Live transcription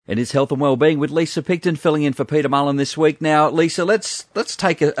It is Health and Wellbeing with Lisa Picton filling in for Peter Mullen this week. Now, Lisa, let's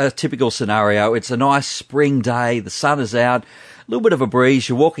take a typical scenario. It's a nice spring day. The sun is out, a little bit of a breeze.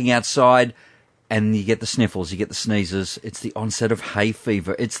 You're walking outside and you get the sniffles, you get the sneezes. It's the onset of hay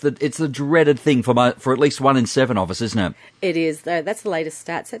fever. It's the dreaded thing for at least 1 in 7 of us, isn't it? It is, though. That's the latest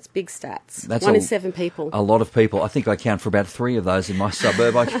stats. That's big stats. That's 1 in 7 people. A lot of people. I think I count for about 3 of those in my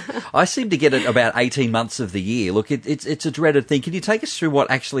suburb. I seem to get it about 18 months of the year. Look, it's a dreaded thing. Can you take us through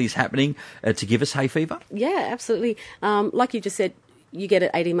what actually is happening to give us hay fever? Yeah, absolutely. Like you just said, you get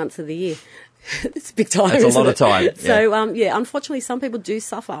it 18 months of the year. It's a big time. That's a lot of time. Yeah. So, unfortunately, some people do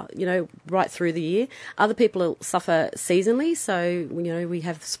suffer, right through the year. Other people suffer seasonally. So, we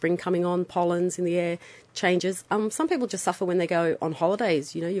have spring coming on, pollens in the air, changes. Some people just suffer when they go on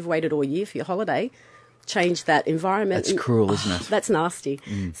holidays. You've waited all year for your holiday. Change that environment. That's cruel, isn't it? That's nasty.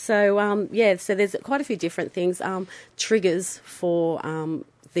 So, so there's quite a few different things. Triggers for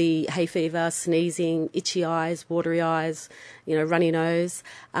the hay fever, sneezing, itchy eyes, watery eyes, runny nose.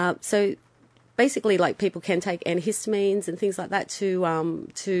 So basically, like, people can take antihistamines and things like that to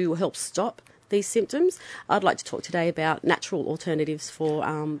help stop these symptoms. I'd like to talk today about natural alternatives for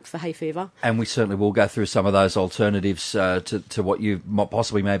hay fever. And we certainly will go through some of those alternatives to what you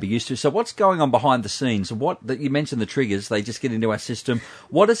possibly may be used to. So what's going on behind the scenes? You mentioned the triggers, they just get into our system.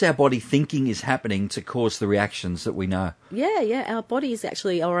 What is our body thinking is happening to cause the reactions that we know? Yeah, our body is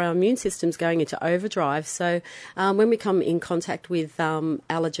actually, or our immune system's going into overdrive. So when we come in contact with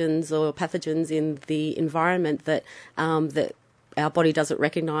allergens or pathogens in the environment that our body doesn't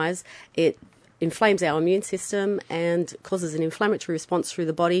recognise, it inflames our immune system and causes an inflammatory response through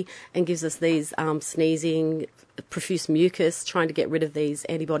the body and gives us these sneezing, profuse mucus, trying to get rid of these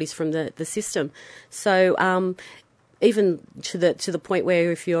antibodies from the system. So even to the point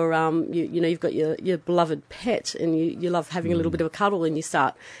where if you're you've got your beloved pet and you love having a little bit of a cuddle and you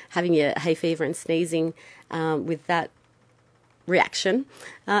start having your hay fever and sneezing with that reaction,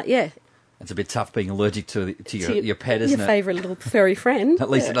 It's a bit tough being allergic to your pet, isn't it? Your favourite little furry friend.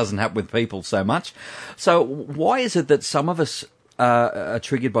 At least it doesn't happen with people so much. So why is it that some of us are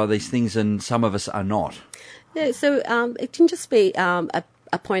triggered by these things and some of us are not? Yeah, so it can just be a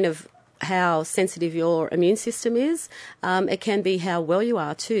point of how sensitive your immune system is. It can be how well you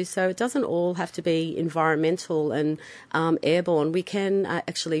are too. So it doesn't all have to be environmental and airborne. We can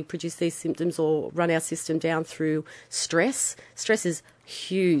actually produce these symptoms or run our system down through stress. Stress is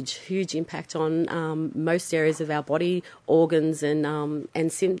huge impact on most areas of our body, organs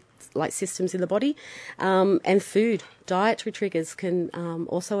and systems in the body, and food. Dietary triggers can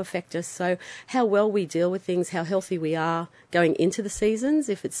also affect us. So how well we deal with things, how healthy we are going into the seasons,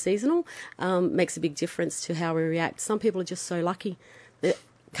 if it's seasonal, makes a big difference to how we react. Some people are just so lucky.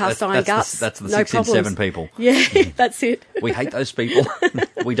 Cast iron guts. That's the no 6 problems. in 7 people. Yeah, that's it. We hate those people.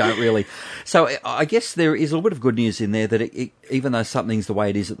 We don't really. So I guess there is a little bit of good news in there that even though something's the way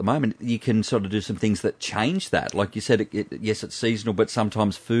it is at the moment, you can sort of do some things that change that. Like you said, yes, it's seasonal, but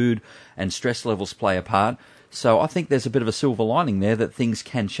sometimes food and stress levels play a part. So I think there's a bit of a silver lining there that things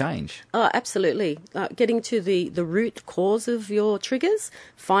can change. Oh, absolutely. Getting to the root cause of your triggers,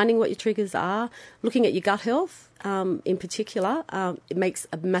 finding what your triggers are, looking at your gut health in particular, it makes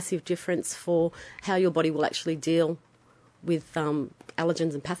a massive difference for how your body will actually deal with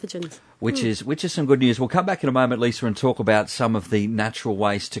allergens and pathogens. Which is some good news. We'll come back in a moment, Lisa, and talk about some of the natural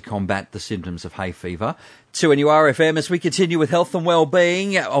ways to combat the symptoms of hay fever. 2NURFM as we continue with health and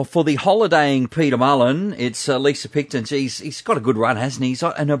wellbeing. For the holidaying Peter Mullen, it's Lisa Picton. Geez, he's got a good run, hasn't he? He's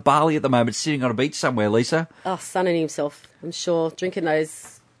in Bali at the moment, sitting on a beach somewhere, Lisa. Oh, sunning himself, I'm sure, drinking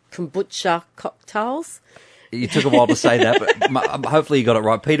those kombucha cocktails. You took a while to say that, but hopefully you got it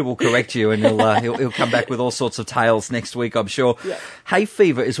right. Peter will correct you, and he'll come back with all sorts of tales next week, I'm sure. Yeah. Hay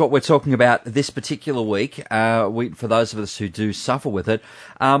fever is what we're talking about this particular week. For those of us who do suffer with it,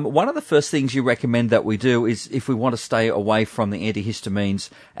 one of the first things you recommend that we do is, if we want to stay away from the antihistamines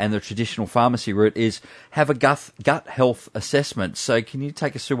and the traditional pharmacy route, is have a gut health assessment. So can you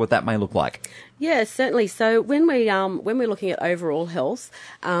take us through what that may look like? Yeah, certainly. So when we're looking at overall health,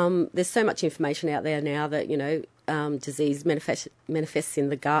 there's so much information out there now that disease manifests in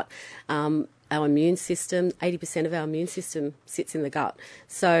the gut. Our immune system, 80% of our immune system sits in the gut.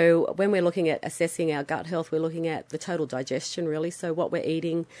 So when we're looking at assessing our gut health, we're looking at the total digestion, really. So what we're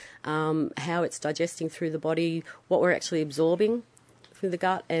eating, how it's digesting through the body, what we're actually absorbing through the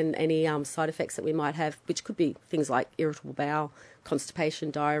gut, and any side effects that we might have, which could be things like irritable bowel, constipation,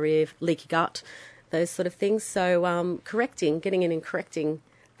 diarrhea, leaky gut, those sort of things. So getting in and correcting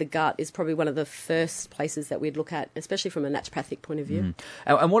the gut is probably one of the first places that we'd look at, especially from a naturopathic point of view.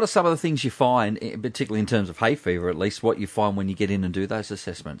 And what are some of the things you find, particularly in terms of hay fever, at least, what you find when you get in and do those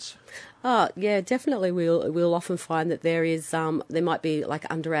assessments? Oh, yeah, definitely. We'll often find that there there might be like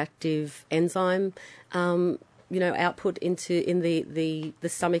underactive enzyme, output in the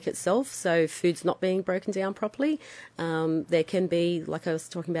stomach itself. So food's not being broken down properly. There can be, like I was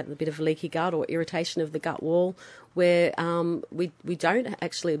talking about, a bit of leaky gut or irritation of the gut wall, where we don't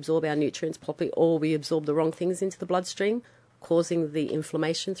actually absorb our nutrients properly, or we absorb the wrong things into the bloodstream, causing the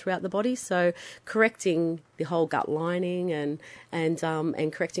inflammation throughout the body. So correcting the whole gut lining and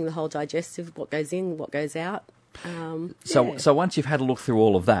correcting the whole digestive, what goes in, what goes out. So once you've had a look through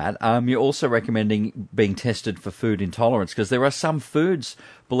all of that, you're also recommending being tested for food intolerance, because there are some foods,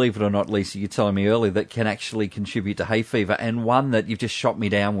 believe it or not, Lisa, you're telling me earlier, that can actually contribute to hay fever, and one that you've just shot me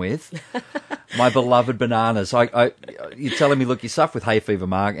down with, my beloved bananas. You're telling me, look, you suffer with hay fever,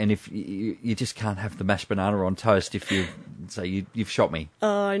 Mark, and if you just can't have the mashed banana on toast if you... So you've shot me.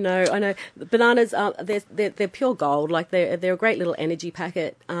 Oh, I know. Bananas, they're pure gold. Like they're a great little energy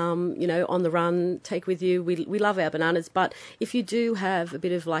packet. On the run, take with you. We love our bananas, but if you do have a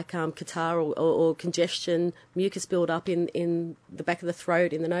bit of like catarrh or congestion, mucus build up in the back of the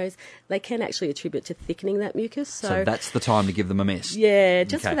throat, in the nose, they can actually attribute to thickening that mucus. So that's the time to give them a miss. Yeah,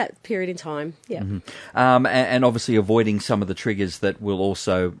 just for that period in time. Yeah. Mm-hmm. And obviously avoiding some of the triggers that will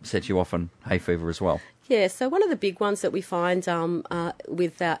also set you off on hay fever as well. Yeah, so one of the big ones that we find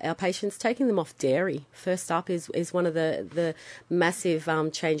with our patients, taking them off dairy, first up, is one of the massive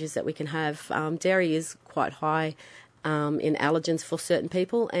changes that we can have. Dairy is quite high in allergens for certain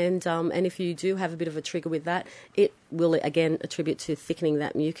people, and if you do have a bit of a trigger with that, it will, again, attribute to thickening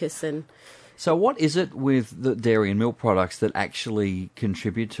that mucus. And so what is it with the dairy and milk products that actually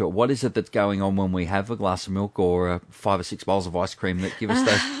contribute to it? What is it that's going on when we have a glass of milk or 5 or 6 bowls of ice cream that give us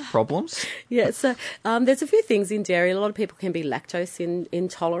those problems? Yeah, so there's a few things in dairy. A lot of people can be lactose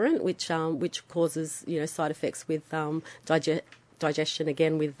intolerant, which causes side effects with digestion,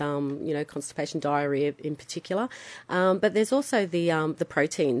 again, with constipation, diarrhea in particular. But there's also the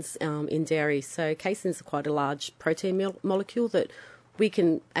proteins in dairy. So casein is quite a large protein molecule that we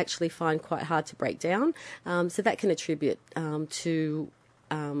can actually find quite hard to break down. So that can attribute to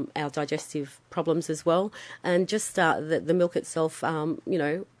our digestive problems as well. And just the milk itself,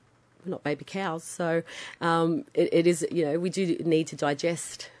 we're not baby cows, so it is, we do need to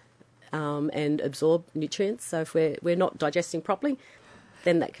digest and absorb nutrients. So if we're not digesting properly,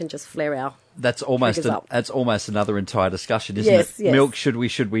 then that can just flare our that's almost another entire discussion, isn't it? Yes. Milk, should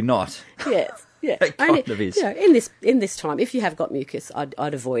we not? Yes. Yeah, It kind of is. In this time, if you have got mucus,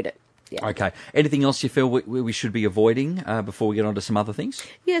 I'd avoid it. Yeah. Okay. Anything else you feel we should be avoiding before we get on to some other things?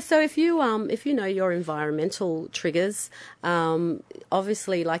 Yeah. So if you know your environmental triggers,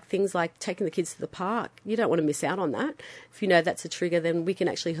 obviously like things like taking the kids to the park, you don't want to miss out on that. If you know that's a trigger, then we can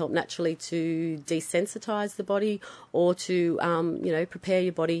actually help naturally to desensitize the body or to prepare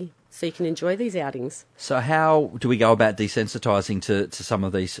your body so you can enjoy these outings. So how do we go about desensitising to some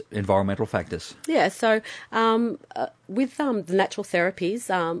of these environmental factors? Yeah, so with the natural therapies,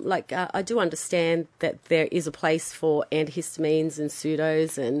 I do understand that there is a place for antihistamines and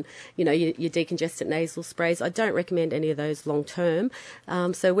pseudos and, your decongestant nasal sprays. I don't recommend any of those long term.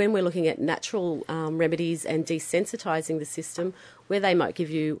 So when we're looking at natural remedies and desensitising the system, where they might give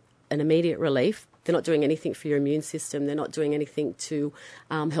you an immediate relief, they're not doing anything for your immune system. They're not doing anything to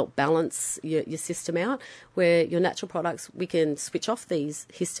help balance your system out. Where your natural products, we can switch off these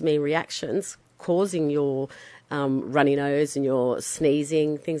histamine reactions causing your runny nose and your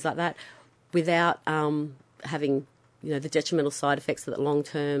sneezing, things like that, without having the detrimental side effects that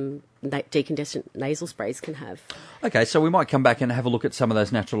long-term decongestant nasal sprays can have. Okay, so we might come back and have a look at some of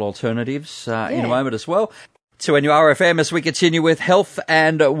those natural alternatives in a moment as well. To NURFM as we continue with health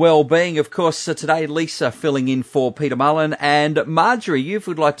and well-being. Of course, today Lisa filling in for Peter Mullen, and Marjorie, you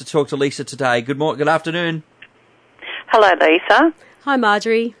would like to talk to Lisa today. Good afternoon. Hello, Lisa. Hi,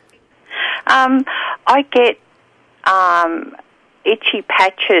 Marjorie. I get itchy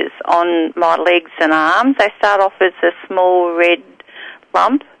patches on my legs and arms. They start off as a small red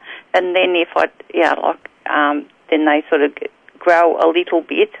lump, and then then they sort of grow a little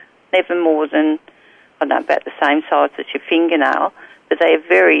bit, never more than, I don't know, about the same size as your fingernail, but they are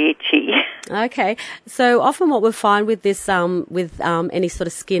very itchy. Okay. So often what we find with this, with any sort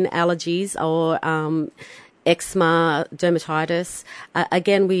of skin allergies or eczema, dermatitis,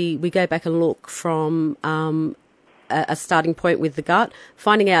 again, we go back and look from a starting point with the gut,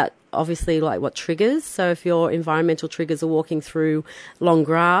 finding out obviously like what triggers. So if your environmental triggers are walking through long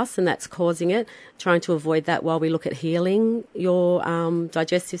grass and that's causing it, trying to avoid that while we look at healing your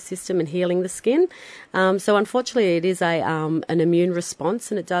digestive system and healing the skin. So unfortunately it is an immune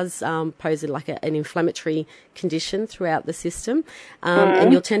response, and it does pose like an inflammatory condition throughout the system.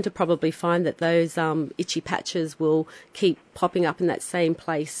 And you'll tend to probably find that those itchy patches will keep popping up in that same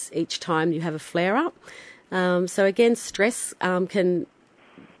place each time you have a flare-up. So again, stress can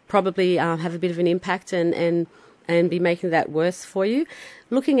probably have a bit of an impact and be making that worse for you.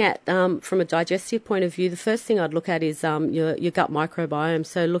 Looking at from a digestive point of view, the first thing I'd look at is your gut microbiome.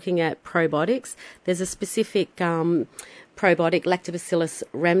 So looking at probiotics, there's a specific probiotic, Lactobacillus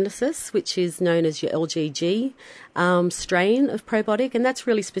rhamnosus, which is known as your LGG strain of probiotic, and that's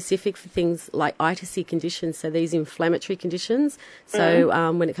really specific for things like itis conditions, so these inflammatory conditions.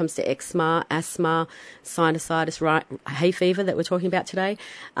 So when it comes to eczema, asthma, sinusitis, hay fever that we're talking about today,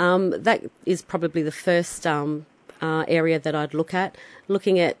 that is probably the first area that I'd look at.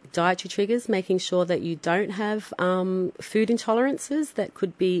 Looking at dietary triggers, making sure that you don't have food intolerances that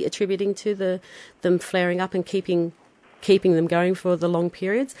could be attributing to them flaring up and keeping them going for the long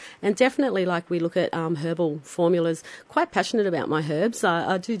periods. And definitely, like, we look at herbal formulas. Quite passionate about my herbs.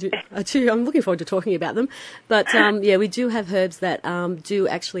 I do. I'm looking forward to talking about them. But we do have herbs that do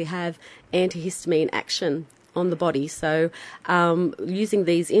actually have antihistamine action on the body. So using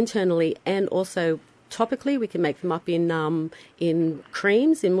these internally and also topically, we can make them up in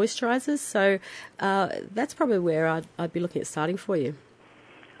creams, in moisturisers. So that's probably where I'd be looking at starting for you.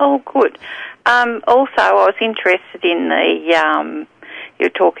 Oh, good. Also, I was interested in you're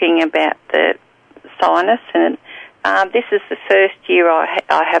talking about the sinus, and this is the first year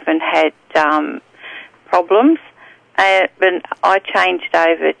I haven't had problems. But I changed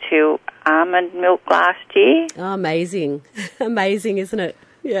over to almond milk last year. Oh, amazing. Amazing, isn't it?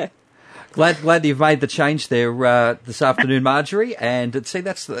 Yeah. Glad you've made the change there this afternoon, Marjorie. And see,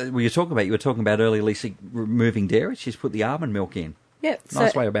 that's what you're talking about. You were talking about earlier, Lisa, removing dairy. She's put the almond milk in. Yeah,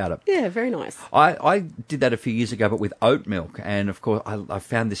 nice way about it. Yeah, very nice. I did that a few years ago, but with oat milk. And, of course, I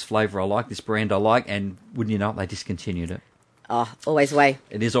found this flavour I like, this brand I like, and wouldn't you know it, they discontinued it. Oh, always the way.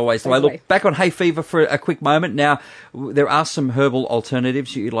 It is always the way. Look, back on hay fever for a quick moment. Now, there are some herbal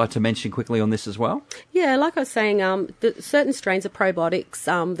alternatives you'd like to mention quickly on this as well? Yeah, like I was saying, certain strains of probiotics,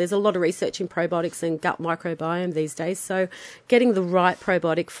 there's a lot of research in probiotics and gut microbiome these days. So getting the right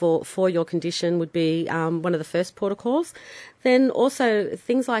probiotic for your condition would be one of the first protocols. Then also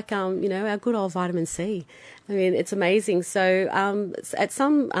things like, our good old vitamin C. I mean, it's amazing. So at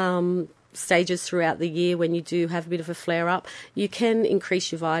some stages throughout the year when you do have a bit of a flare-up, you can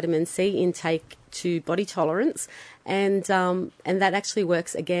increase your vitamin C intake to body tolerance, and that actually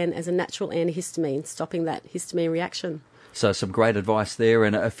works, again, as a natural antihistamine, stopping that histamine reaction. So some great advice there,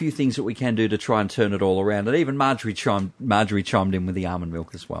 and a few things that we can do to try and turn it all around. And even Marjorie chimed in with the almond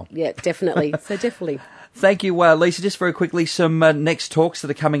milk as well. Yeah, definitely. So definitely. Thank you, Lisa. Just very quickly, some next talks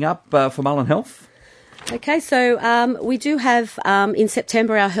that are coming up for Mullen Health. Okay, so we do have in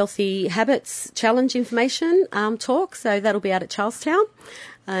September our Healthy Habits Challenge information talk. So that'll be out at Charlestown,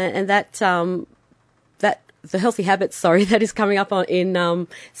 and that the Healthy Habits, that is coming up in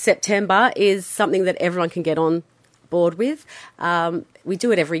September, is something that everyone can get on board with. We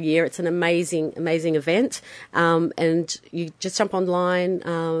do it every year. It's an amazing event, and you just jump online,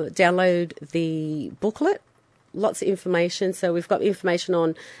 download the booklet. Lots of information. So we've got information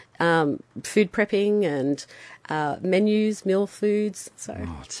on food prepping and menus, meal foods. So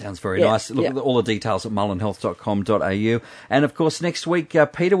it sounds very nice. Look at all the details at mullenhealth.com.au. And, of course, next week,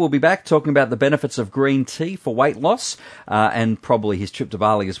 Peter will be back talking about the benefits of green tea for weight loss and probably his trip to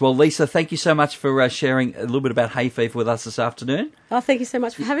Bali as well. Lisa, thank you so much for sharing a little bit about hay fever with us this afternoon. Oh, thank you so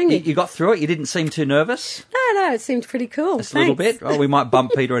much for having me. You got through it? You didn't seem too nervous? No, it seemed pretty cool. Just a little bit? Oh, we might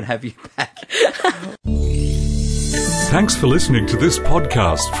bump Peter and have you back. Thanks for listening to this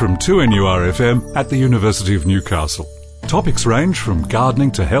podcast from 2NURFM at the University of Newcastle. Topics range from gardening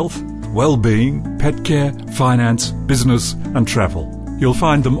to health, well-being, pet care, finance, business and travel. You'll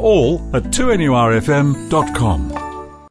find them all at 2NURFM.com.